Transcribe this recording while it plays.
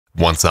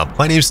What's up,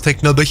 my name is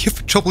TcNo, here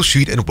for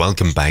Troubleshoot and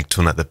welcome back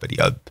to another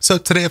video. So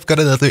today I've got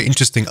another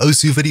interesting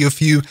OSU video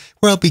for you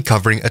where I'll be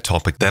covering a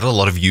topic that a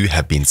lot of you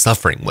have been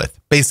suffering with.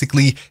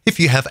 Basically, if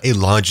you have a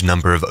large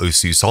number of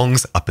OSU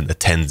songs up in the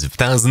tens of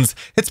thousands,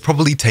 it's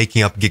probably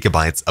taking up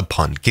gigabytes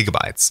upon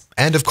gigabytes.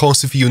 And of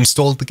course, if you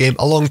installed the game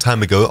a long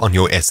time ago on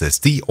your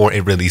SSD or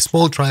a really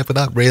small drive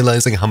without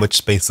realizing how much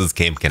space this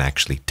game can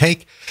actually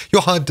take,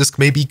 your hard disk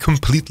may be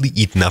completely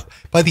eaten up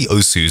by the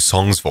OSU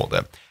songs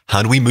folder.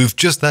 How do we move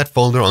just that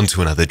folder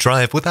onto another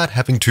drive without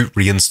having to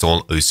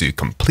reinstall OSU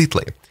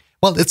completely?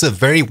 Well, it's a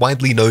very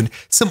widely known,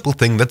 simple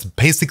thing that's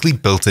basically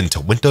built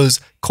into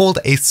Windows called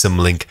a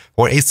symlink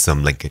or a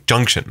symlink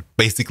junction.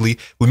 Basically,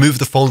 we move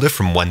the folder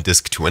from one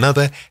disk to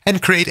another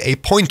and create a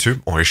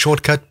pointer or a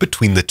shortcut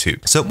between the two.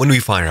 So when we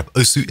fire up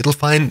OSU, it'll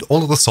find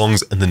all of the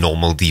songs in the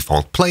normal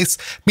default place.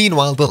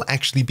 Meanwhile, they'll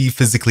actually be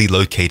physically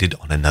located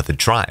on another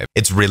drive.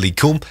 It's really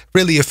cool,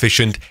 really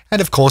efficient,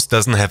 and of course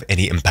doesn't have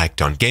any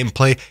impact on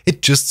gameplay.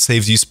 It just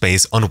saves you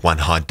space on one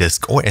hard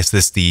disk or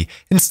SSD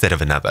instead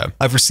of another.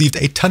 I've received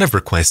a ton of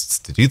requests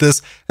to do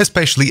this,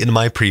 especially in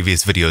my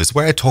previous videos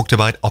where I talked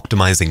about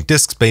optimizing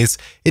disk space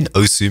in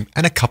OSU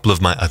and a couple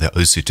of my other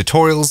OSU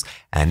tutorials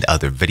and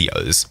other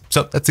videos.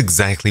 So that's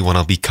exactly what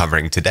I'll be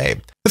covering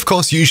today. Of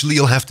course, usually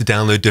you'll have to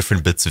download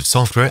different bits of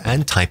software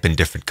and type in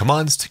different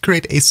commands to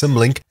create a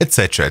symlink,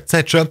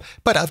 etc,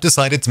 but I've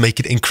decided to make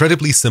it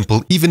incredibly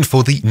simple even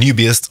for the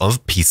newbiest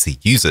of PC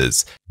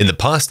users. In the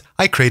past,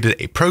 I created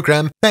a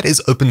program that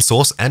is open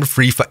source and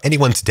free for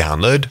anyone to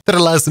download that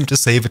allows them to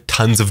save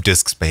tons of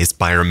disk space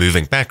by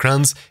removing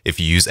backgrounds. If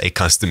you use a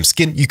custom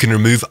skin, you can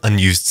remove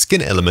unused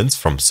skin elements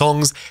from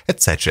songs,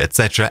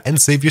 etc,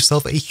 and save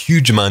yourself a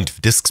huge amount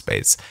of disk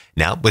space.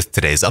 Now, with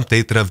today's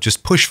update that I've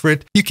just pushed for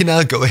it, you can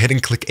now go ahead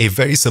and click a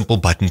very simple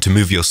button to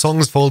move your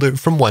songs folder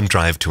from one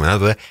drive to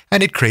another,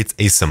 and it creates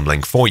a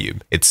symlink for you.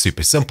 It's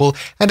super simple,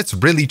 and it's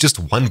really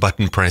just one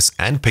button press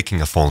and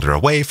picking a folder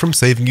away from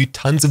saving you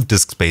tons of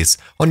disk space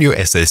on your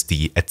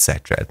SSD,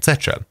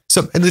 etc.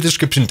 So in the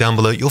description down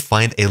below, you'll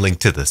find a link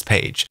to this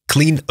page,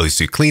 Clean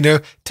OSU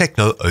Cleaner,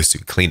 TcNo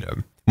OSU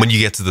Cleaner. When you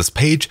get to this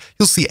page,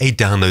 you'll see a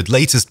download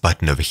latest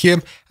button over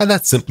here, and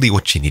that's simply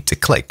what you need to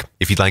click.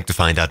 If you'd like to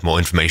find out more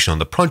information on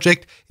the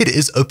project, it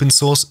is open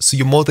source, so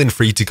you're more than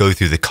free to go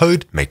through the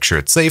code, make sure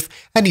it's safe,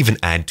 and even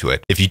add to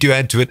it. If you do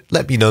add to it,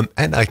 let me know,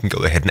 and I can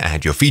go ahead and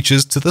add your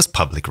features to this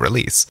public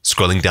release.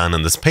 Scrolling down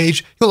on this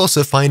page, you'll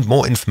also find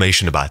more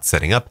information about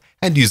setting up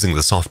and using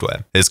the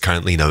software. There's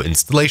currently no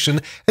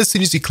installation. As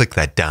soon as you click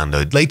that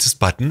download latest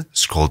button,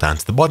 scroll down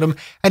to the bottom,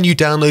 and you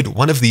download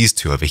one of these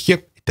two over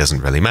here.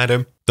 Doesn't really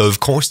matter. Though of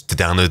course, to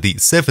download the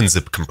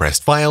 7-zip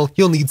compressed file,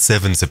 you'll need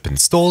 7-zip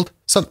installed,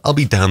 so I'll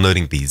be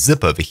downloading the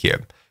zip over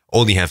here.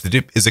 All you have to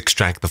do is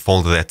extract the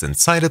folder that's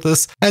inside of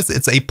this, as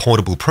it's a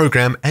portable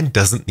program and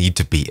doesn't need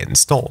to be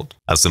installed.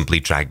 I'll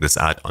simply drag this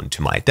out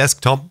onto my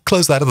desktop,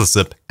 close out of the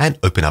zip, and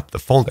open up the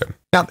folder.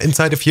 Now,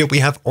 inside of here, we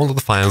have all of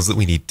the files that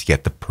we need to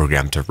get the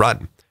program to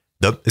run.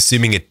 Though,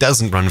 assuming it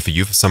doesn't run for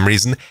you for some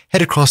reason,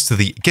 head across to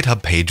the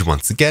GitHub page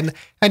once again,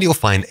 and you'll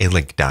find a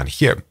link down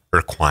here.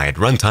 Required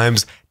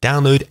runtimes,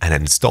 download and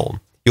install.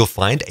 You'll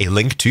find a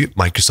link to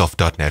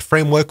Microsoft.NET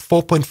Framework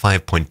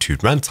 4.5.2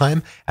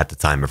 runtime at the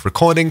time of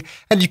recording,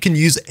 and you can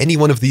use any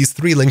one of these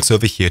three links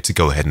over here to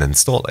go ahead and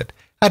install it.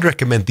 I'd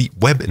recommend the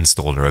web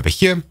installer over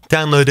here,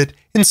 download it,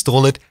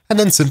 install it, and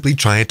then simply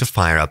try it to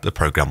fire up the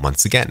program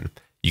once again.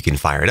 You can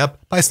fire it up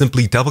by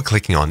simply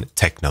double-clicking on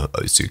TcNo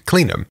OSU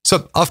Cleaner.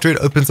 So after it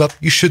opens up,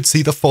 you should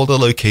see the folder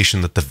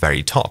location at the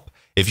very top.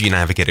 If you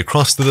navigate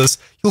across to this,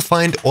 you'll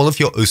find all of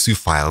your OSU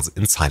files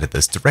inside of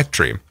this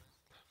directory.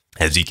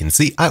 As you can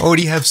see, I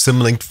already have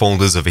symlinked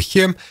folders over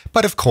here,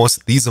 but of course,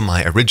 these are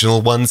my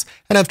original ones,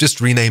 and I've just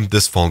renamed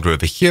this folder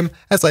over here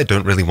as I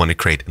don't really want to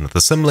create another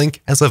symlink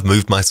as I've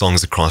moved my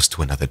songs across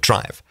to another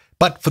drive.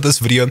 But for this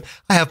video,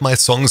 I have my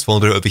songs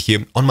folder over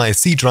here on my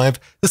C drive,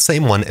 the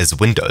same one as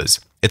Windows.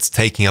 It's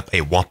taking up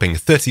a whopping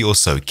 30 or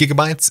so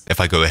gigabytes.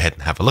 If I go ahead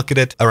and have a look at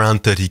it,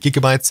 around 30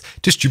 gigabytes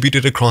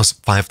distributed across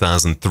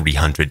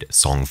 5,300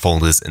 song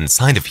folders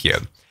inside of here.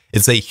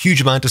 It's a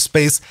huge amount of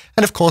space,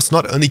 and of course,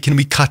 not only can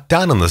we cut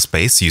down on the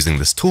space using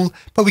this tool,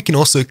 but we can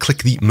also click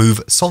the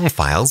Move Song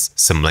Files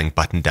symlink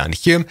button down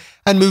here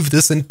and move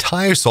this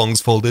entire songs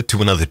folder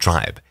to another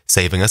drive,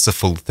 saving us a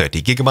full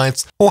 30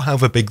 gigabytes, or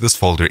however big this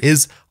folder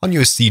is on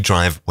your C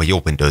drive where your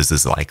Windows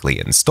is likely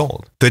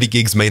installed. 30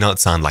 gigs may not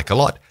sound like a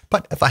lot,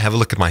 but if I have a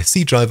look at my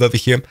C drive over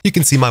here, you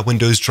can see my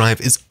Windows drive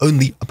is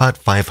only about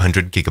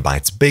 500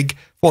 gigabytes big,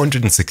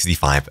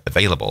 465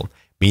 available.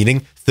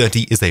 Meaning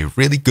 30 is a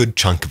really good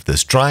chunk of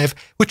this drive,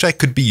 which I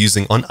could be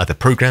using on other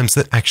programs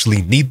that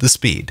actually need the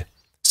speed.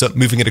 So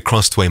moving it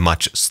across to a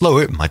much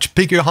slower, much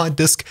bigger hard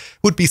disk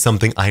would be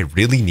something I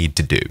really need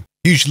to do.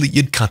 Usually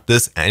you'd cut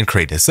this and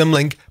create a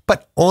symlink,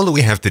 but all that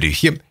we have to do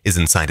here is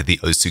inside of the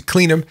OSU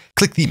Cleaner,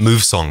 click the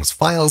Move Songs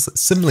Files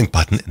symlink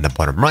button in the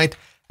bottom right,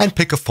 and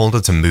pick a folder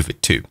to move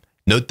it to.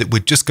 Note that we're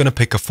just going to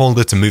pick a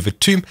folder to move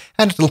it to,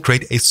 and it'll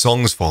create a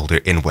songs folder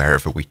in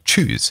wherever we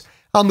choose.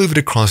 I'll move it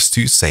across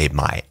to, say,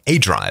 my A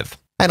drive,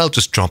 and I'll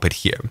just drop it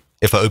here.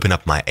 If I open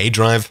up my A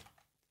drive,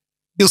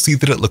 you'll see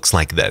that it looks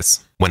like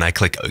this. When I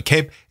click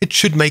OK, it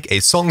should make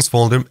a songs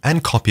folder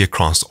and copy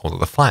across all of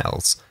the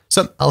files.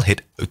 So I'll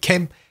hit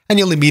OK, and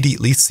you'll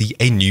immediately see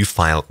a new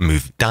file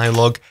move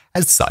dialog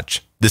as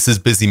such. This is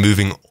busy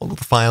moving all of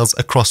the files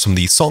across from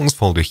the songs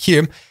folder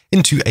here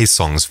into a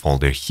songs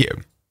folder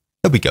here.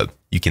 There we go.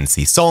 You can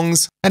see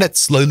songs, and it's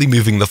slowly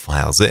moving the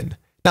files in.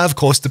 Now, of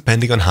course,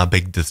 depending on how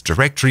big this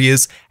directory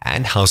is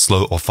and how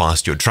slow or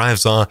fast your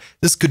drives are,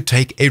 this could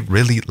take a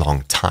really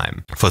long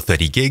time. For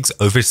 30 gigs,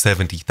 over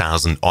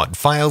 70,000 odd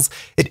files,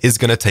 it is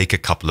going to take a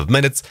couple of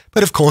minutes.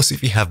 But of course,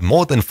 if you have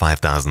more than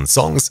 5,000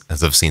 songs,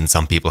 as I've seen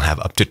some people have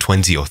up to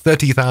 20 or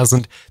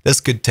 30,000, this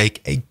could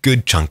take a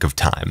good chunk of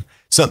time.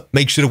 So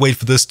make sure to wait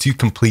for this to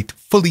complete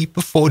fully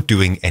before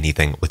doing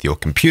anything with your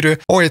computer,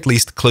 or at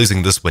least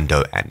closing this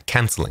window and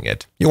cancelling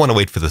it. You want to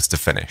wait for this to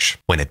finish.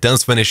 When it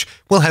does finish,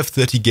 we'll have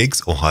 30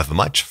 gigs or however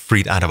much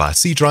freed out of our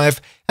C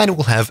drive, and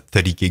we'll have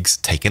 30 gigs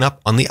taken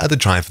up on the other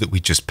drive that we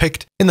just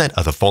picked in that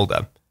other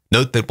folder.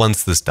 Note that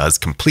once this does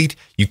complete,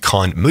 you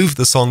can't move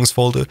the songs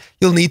folder.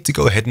 You'll need to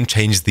go ahead and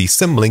change the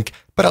Symlink,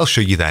 but I'll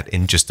show you that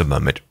in just a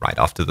moment right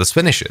after this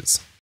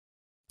finishes.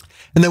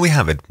 And there we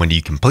have it. When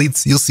you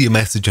complete, you'll see a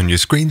message on your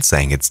screen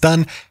saying it's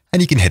done,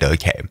 and you can hit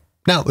OK.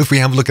 Now, if we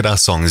have a look at our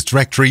songs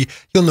directory,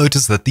 you'll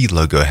notice that the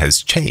logo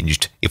has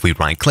changed. If we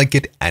right-click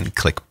it and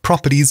click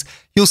Properties,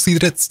 you'll see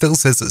that it still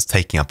says it's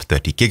taking up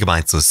 30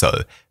 gigabytes or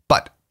so.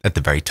 But at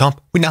the very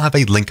top, we now have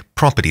a link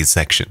properties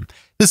section.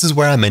 This is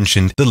where I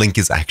mentioned the link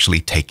is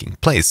actually taking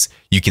place.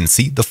 You can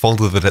see the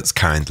folder that it's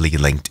currently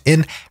linked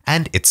in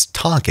and its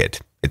target.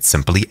 It's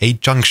simply a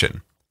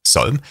junction.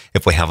 So,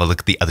 if we have a look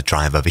at the other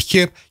drive over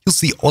here, you'll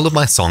see all of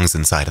my songs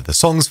inside of the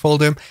songs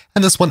folder,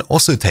 and this one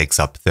also takes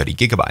up 30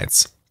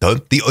 gigabytes. Though,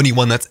 the only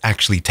one that's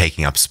actually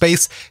taking up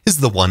space is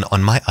the one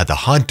on my other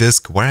hard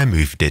disk where I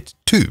moved it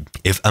to.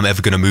 If I'm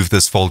ever going to move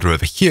this folder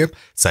over here,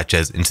 such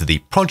as into the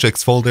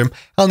projects folder,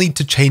 I'll need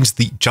to change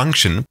the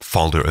junction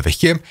folder over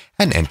here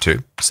and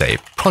enter, say,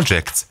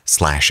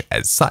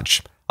 projects/as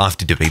such.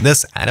 After doing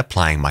this and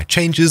applying my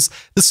changes,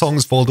 the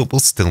songs folder will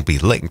still be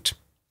linked.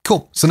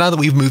 Cool, so now that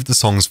we've moved the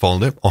songs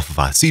folder off of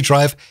our C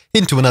drive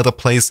into another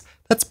place,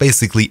 that's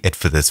basically it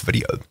for this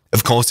video.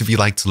 Of course, if you'd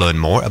like to learn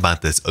more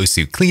about this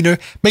OSU cleaner,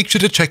 make sure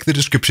to check the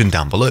description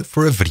down below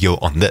for a video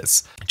on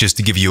this. Just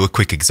to give you a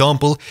quick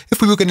example,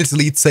 if we were going to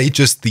delete, say,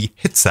 just the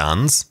hit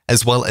sounds,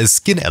 as well as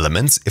skin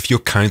elements, if you're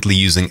currently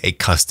using a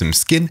custom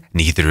skin,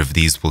 neither of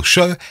these will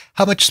show,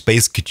 how much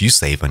space could you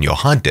save on your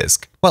hard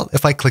disk? Well,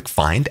 if I click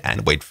find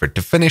and wait for it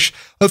to finish,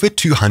 over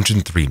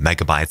 203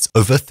 megabytes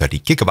over 30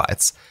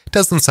 gigabytes.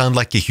 Doesn't sound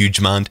like a huge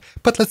amount,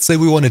 but let's say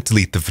we want to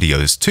delete the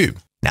videos too.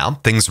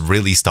 Now, things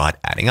really start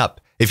adding up.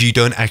 If you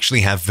don't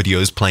actually have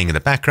videos playing in the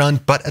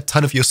background, but a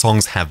ton of your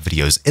songs have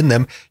videos in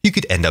them, you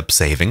could end up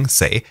saving,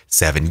 say,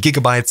 7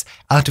 gigabytes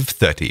out of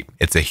 30.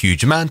 It's a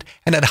huge amount,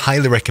 and I'd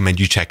highly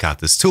recommend you check out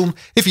this tool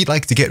if you'd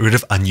like to get rid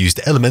of unused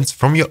elements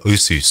from your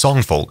OSU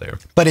song folder.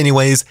 But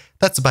anyways,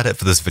 that's about it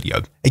for this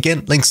video.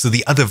 Again, links to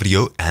the other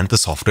video and the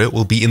software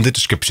will be in the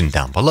description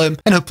down below,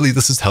 and hopefully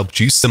this has helped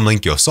you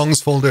symlink your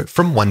songs folder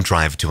from one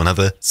drive to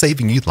another,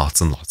 saving you lots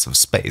and lots of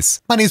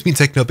space. My name's been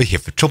TcNo here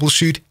for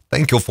Troubleshoot.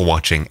 Thank you all for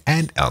watching,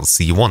 and I'll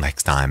see you all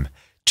next time.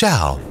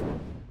 Ciao!